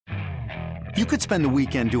You could spend the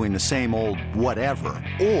weekend doing the same old whatever,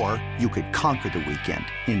 or you could conquer the weekend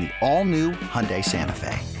in the all-new Hyundai Santa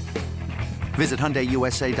Fe. Visit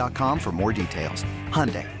HyundaiUSA.com for more details.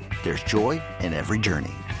 Hyundai, there's joy in every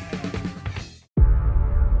journey.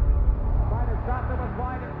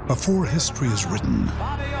 Before history is written,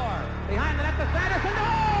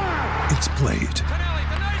 it's played.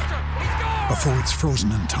 Before it's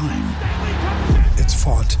frozen in time, it's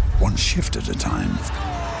fought one shift at a time.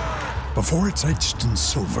 Before it's etched in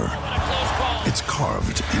silver, it's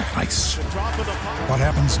carved in ice. What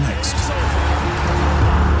happens next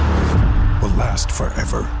will last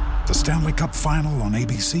forever. The Stanley Cup Final on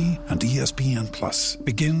ABC and ESPN Plus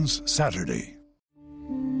begins Saturday.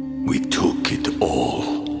 We took it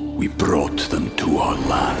all. We brought them to our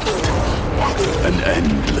land. An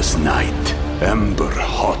endless night, ember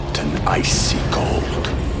hot and icy cold.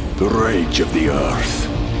 The rage of the earth.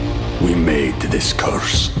 We made this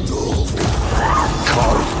curse.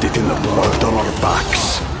 Carved it in the blood on our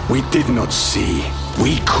backs. We did not see.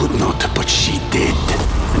 We could not, but she did.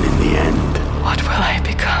 And in the end... What will I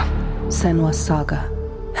become? Senua's Saga.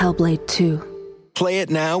 Hellblade 2. Play it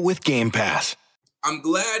now with Game Pass. I'm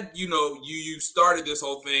glad, you started this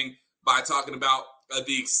whole thing by talking about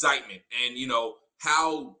the excitement and,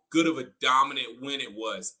 how good of a dominant win it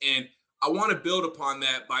was. And I want to build upon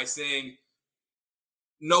that by saying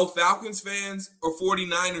no Falcons fans or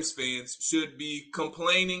 49ers fans should be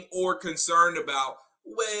complaining or concerned about,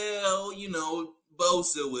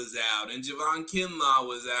 Bosa was out and Javon Kinlaw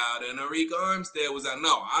was out and Arik Armstead was out.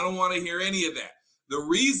 No, I don't want to hear any of that. The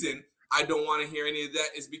reason I don't want to hear any of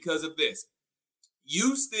that is because of this.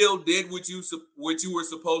 You still did what you were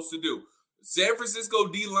supposed to do. San Francisco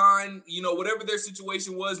D-line, whatever their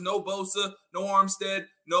situation was, no Bosa, no Armstead,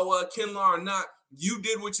 no Kinlaw or not, you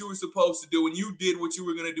did what you were supposed to do, and you did what you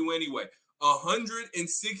were going to do anyway.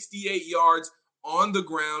 168 yards on the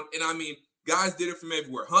ground, and guys did it from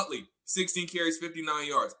everywhere. Huntley, 16 carries, 59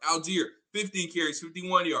 yards. Algier, 15 carries,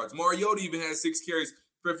 51 yards. Mariota even had 6 carries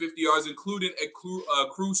for 50 yards, including a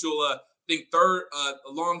crucial,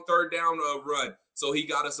 long third down run. So he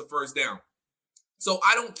got us a first down. So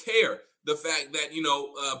I don't care the fact that,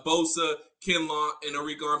 Bosa, Kinlaw, and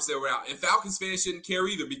Arik Armstead were out. And Falcons fans shouldn't care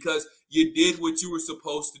either because you did what you were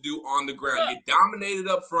supposed to do on the ground. You dominated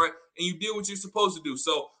up front, and you did what you're supposed to do.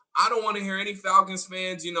 So I don't want to hear any Falcons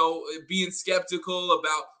fans, being skeptical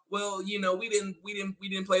about, we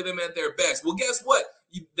didn't play them at their best. Well, guess what?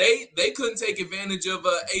 They couldn't take advantage of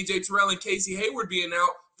A.J. Terrell and Casey Hayward being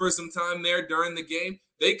out for some time there during the game.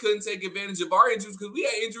 They couldn't take advantage of our injuries because we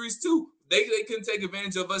had injuries too. They couldn't take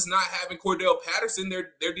advantage of us not having Cordell Patterson.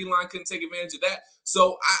 Their D-line couldn't take advantage of that.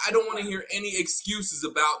 So I don't want to hear any excuses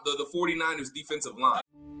about the 49ers defensive line.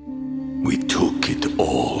 We took it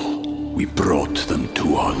all. We brought them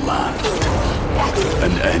to our land.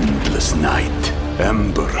 An endless night,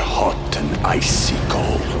 ember hot and icy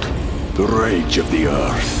cold. The rage of the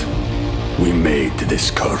earth. We made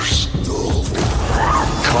this curse.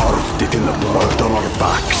 Carved it in the blood on our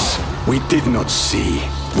backs. We did not see.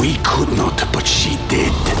 We could not, but she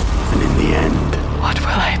did. And in the end... What will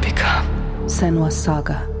I become? Senua's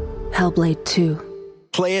Saga. Hellblade 2.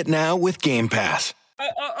 Play it now with Game Pass.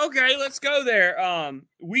 Okay, let's go there.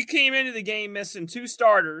 We came into the game missing 2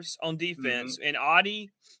 starters on defense, and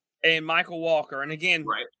Audie and Michael Walker. And again,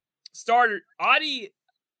 Audie,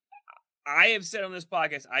 I have said on this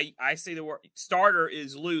podcast, I say the word starter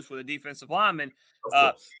is loose with a defensive lineman.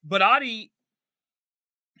 But Audie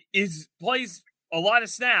plays a lot of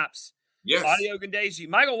snaps. Yes. Audie Ogundeji.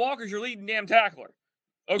 Michael Walker's your leading damn tackler.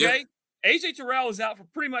 Okay? Yeah. A.J. Terrell was out for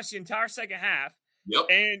pretty much the entire second half. Yep.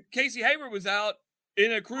 And Casey Hayward was out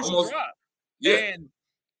in a crucial drive. Yeah. And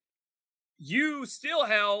you still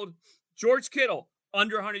held George Kittle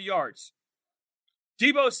under 100 yards.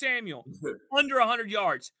 Debo Samuel under 100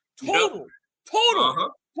 yards. Total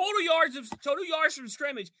yards from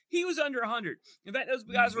scrimmage. He was under 100. In fact, those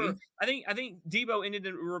guys were. I think Debo ended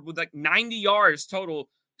with like 90 yards total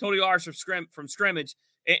yards from scrimmage,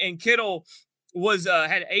 and Kittle was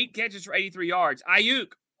had 8 catches for 83 yards.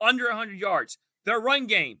 Ayuk under 100 yards. Their run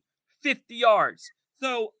game 50 yards.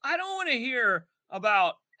 So I don't want to hear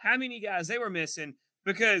about how many guys they were missing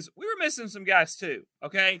because we were missing some guys too.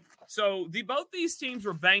 Okay, so both these teams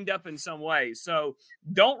were banged up in some ways. So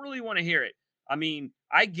don't really want to hear it. I mean,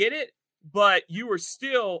 I get it, but you were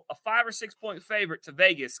still a 5 or 6 point favorite to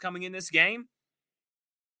Vegas coming in this game.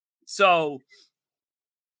 So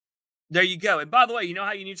there you go. And by the way, you know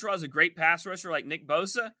how you neutralize a great pass rusher like Nick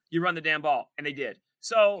Bosa? You run the damn ball, and they did.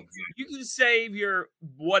 So you can save your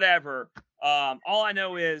whatever. All I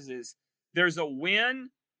know is there's a win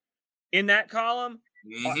in that column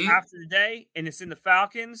after today, and it's in the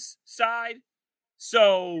Falcons side.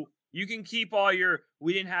 So you can keep all your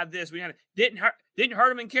we didn't have this, didn't hurt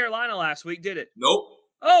them in Carolina last week, did it? Nope.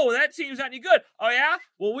 Oh, that team's not any good. Oh yeah?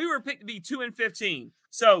 Well, we were picked to be 2-15.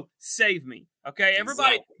 So save me. Okay,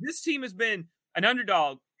 everybody, This team has been an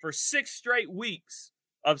underdog for 6 straight weeks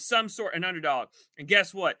of some sort, an underdog. And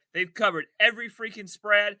guess what? They've covered every freaking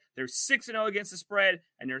spread. They're 6-0 against the spread,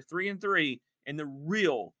 and they're 3-3 in the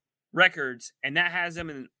real records. And that has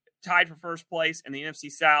them tied for first place in the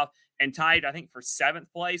NFC South and tied, I think, for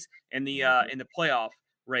 7th place in the playoff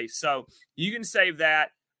race. So you can save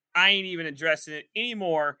that. I ain't even addressing it any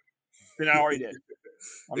more than I already did.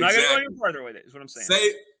 I'm not going to go any further with it, is what I'm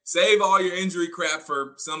saying. Save all your injury crap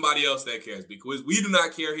for somebody else that cares, because we do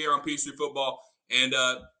not care here on Peachtree Football. And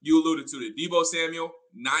you alluded to it. Deebo Samuel,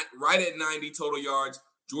 right at 90 total yards.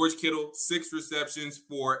 George Kittle, 6 receptions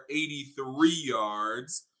for 83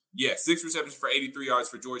 yards. Yeah, 6 receptions for 83 yards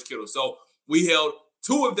for George Kittle. So we held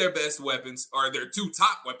 2 of their best weapons, or their 2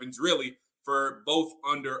 top weapons, really, for both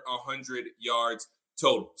under 100 yards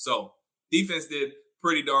total. So defense did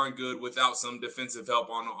pretty darn good without some defensive help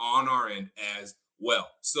on our end as well.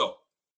 So